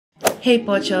Hey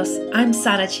Pochos, I'm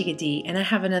Sara Chicadi and I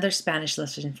have another Spanish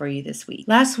lesson for you this week.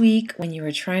 Last week, when you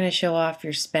were trying to show off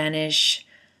your Spanish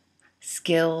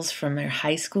skills from your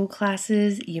high school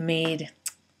classes, you made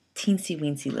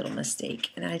teensy-weensy little mistake,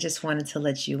 and I just wanted to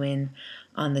let you in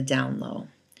on the down low.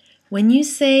 When you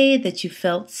say that you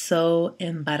felt so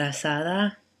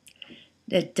embarazada,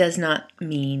 that does not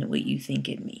mean what you think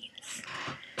it means.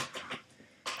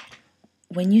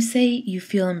 When you say you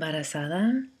feel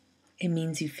embarazada, it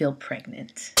means you feel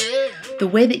pregnant. The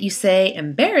way that you say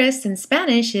embarrassed in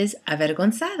Spanish is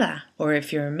avergonzada, or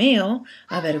if you're a male,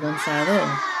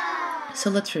 avergonzado. So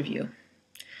let's review.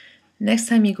 Next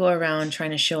time you go around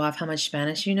trying to show off how much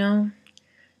Spanish you know,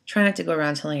 try not to go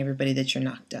around telling everybody that you're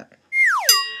knocked up.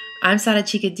 I'm Sara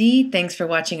Chicadi. Thanks for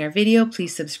watching our video.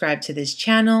 Please subscribe to this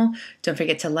channel. Don't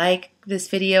forget to like this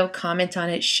video, comment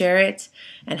on it, share it,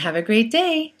 and have a great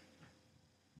day.